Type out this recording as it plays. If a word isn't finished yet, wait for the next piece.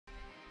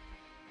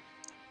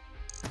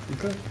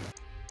Okay.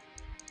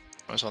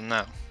 What's on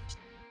now?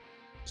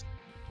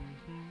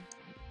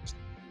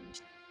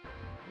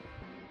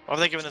 Why have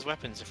they given us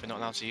weapons if we're not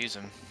allowed to use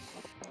them?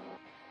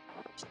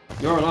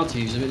 You're allowed to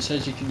use them. It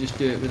says you can just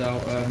do it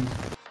without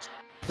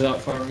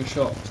firing a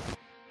shot.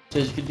 It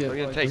says you can do it. I'm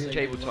going to take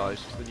cable ties,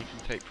 so then you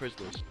can take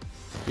prisoners.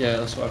 Yeah,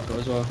 that's what I've got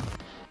as well.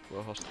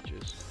 Well,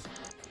 hostages.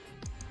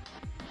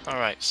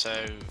 Alright,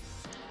 so...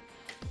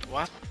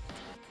 What?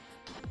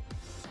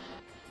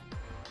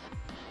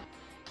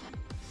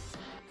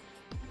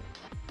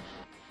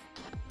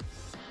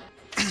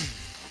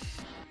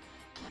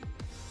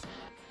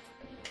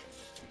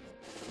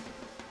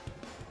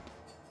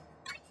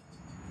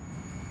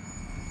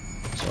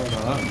 Sorry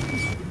about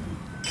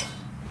that.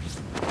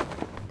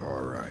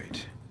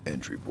 Alright,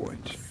 entry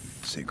point.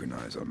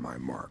 Synchronize on my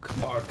mark.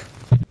 Mark.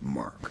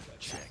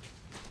 Check.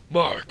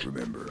 Mark!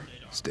 Remember,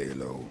 stay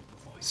low,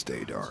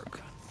 stay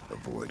dark,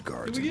 avoid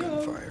guards and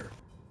gunfire.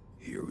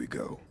 Here we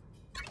go.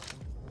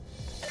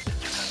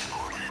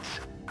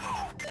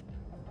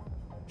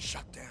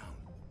 Shut down.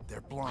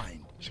 They're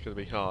blind. It's going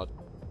to be hard.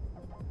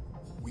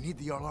 We need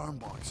the alarm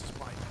boxes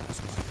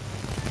bypasses.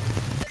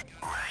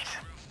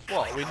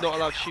 What? Are we not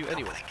allowed to shoot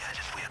anyway?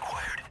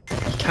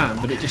 You can,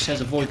 but it just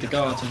says avoid the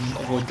guards and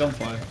avoid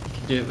gunfire. You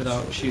can do it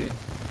without shooting.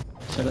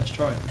 So let's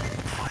try.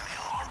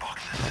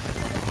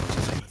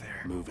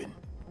 Moving.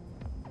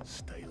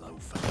 Stay low,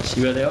 fellas.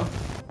 See where they are? Okay,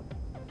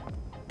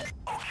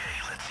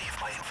 let's see if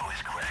my info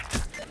is correct.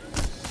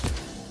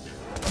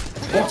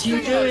 What are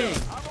you doing?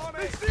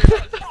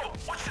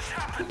 What's just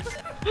happened?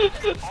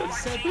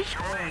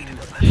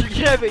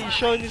 Yeah, but he's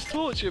shining his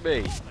torch at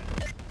me.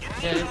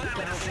 Yeah, get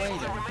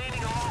outweighed them.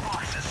 Remaining alarm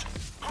boxes.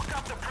 Hook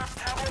up the prep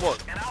tablet What?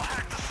 and I'll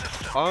hack the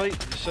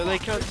system. So they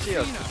can't see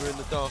us because we're in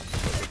the dark.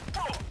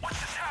 What's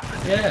just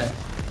happened? Yeah.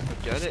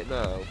 Get it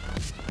now.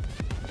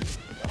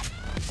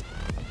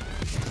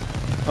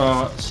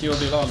 Alright, so all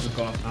the alarms have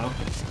gone off now.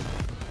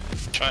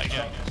 Try it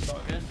again.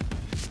 Start again.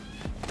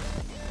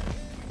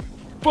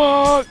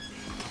 Fuck!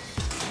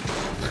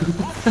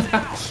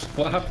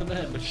 What happened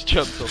then? I just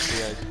jumped off the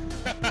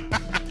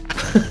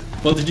edge.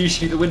 Well, did you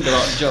shoot the window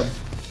out and jump?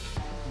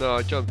 No,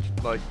 I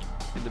jumped like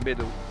in the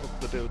middle of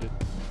the building.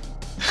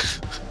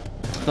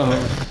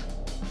 Oh.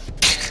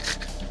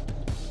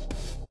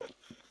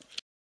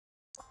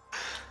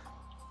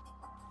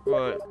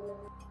 Right.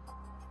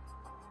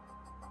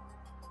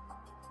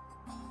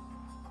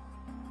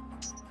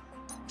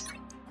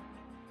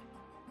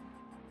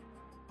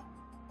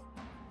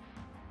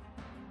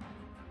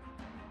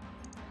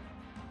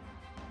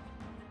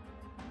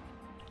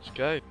 Let's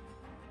go.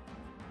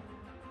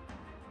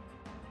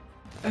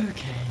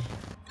 Okay.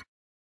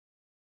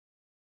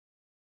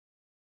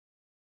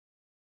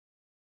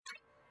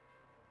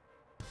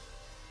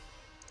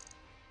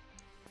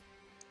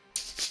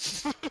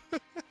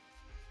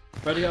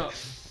 Ready up.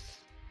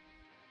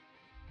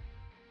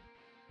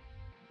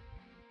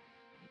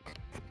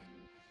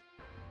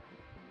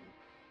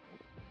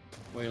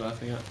 What are you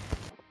laughing at?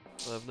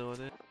 I have no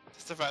idea.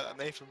 Just the fact that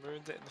Nathan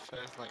ruined it in the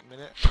first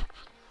minute.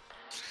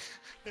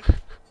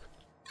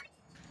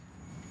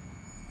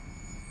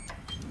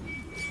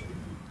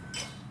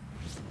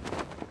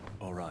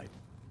 Alright,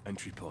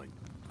 entry point.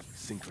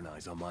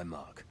 Synchronize on my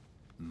mark.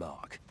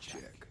 Mark.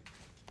 Check.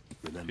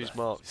 Remember, Who's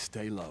Mark?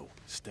 Stay low,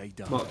 stay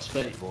dark, Mark's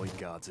fake. avoid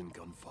guards and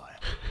gunfire.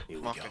 Here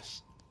we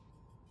Marcus.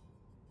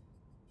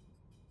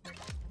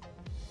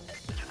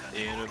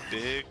 In a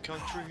big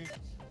country.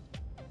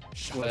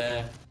 go.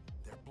 Where?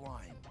 They're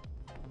blind.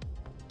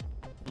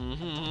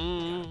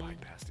 Mm-hmm.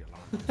 Bypass the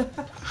alarm.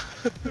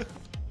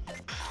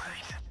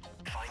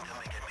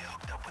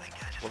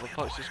 What the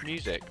fuck's this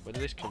music? Where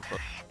did this come from?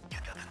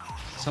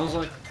 Sounds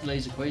like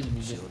Laser Quasar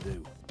music. Sure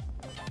do.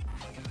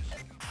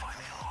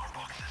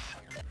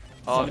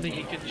 Oh, I think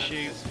you can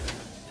shoot.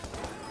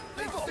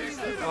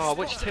 Oh,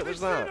 which tip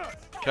was that?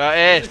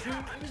 Curtis!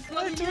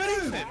 Don't do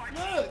anything.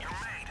 Look!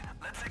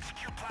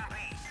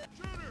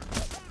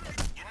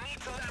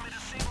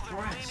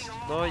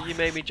 No, you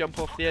made me jump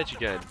off the edge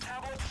again.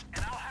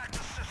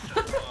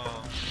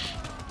 Oh.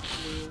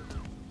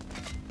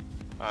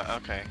 Right,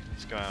 okay,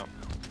 let's go out.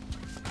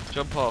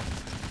 Jump off.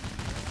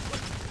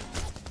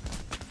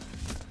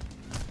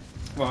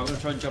 Right, I'm gonna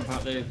try and jump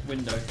out the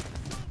window.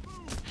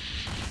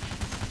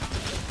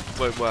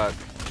 Won't work.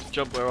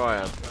 Jump where I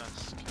am.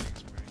 First killing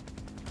spree.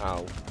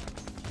 Ow.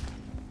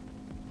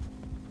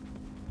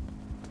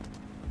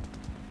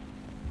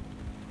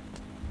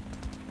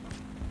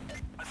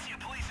 I see a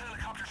police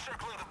helicopter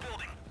circling the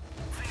building.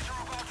 Things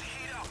are about to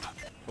heat up.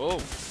 Oh.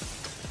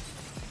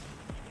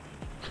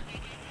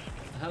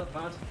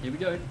 Helipad, here we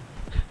go.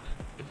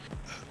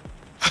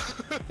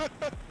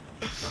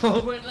 Oh,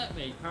 it won't let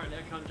me. Apparently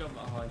I can't jump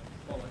that high.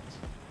 Bollocks.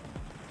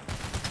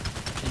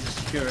 It's a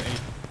security.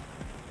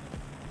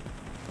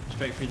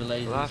 Straight through the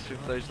lasers. Well, that's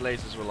if those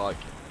lasers were like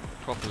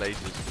proper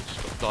lasers that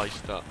just got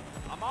diced up.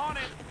 I'm on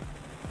it.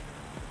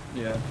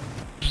 Yeah.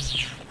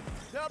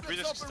 Can we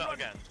just start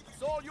again?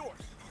 It's all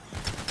yours.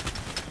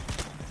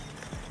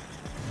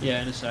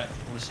 Yeah, in a sec.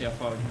 I want to see how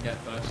far we can get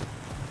first.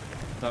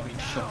 Without being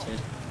shotted.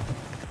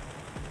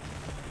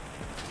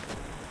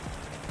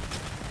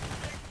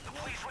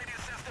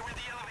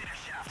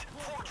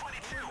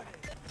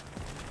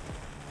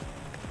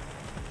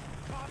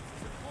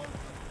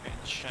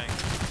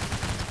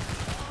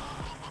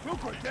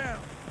 I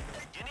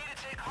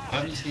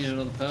haven't seen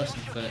another person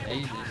for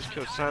ages. Just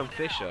killed Sam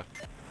Fisher.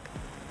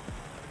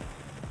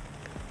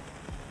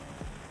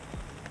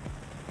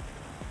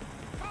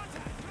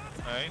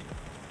 Hey?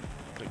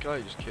 The guy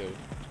you just killed.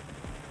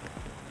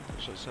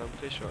 Shot Sam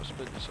Fisher out of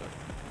Splinter Cell.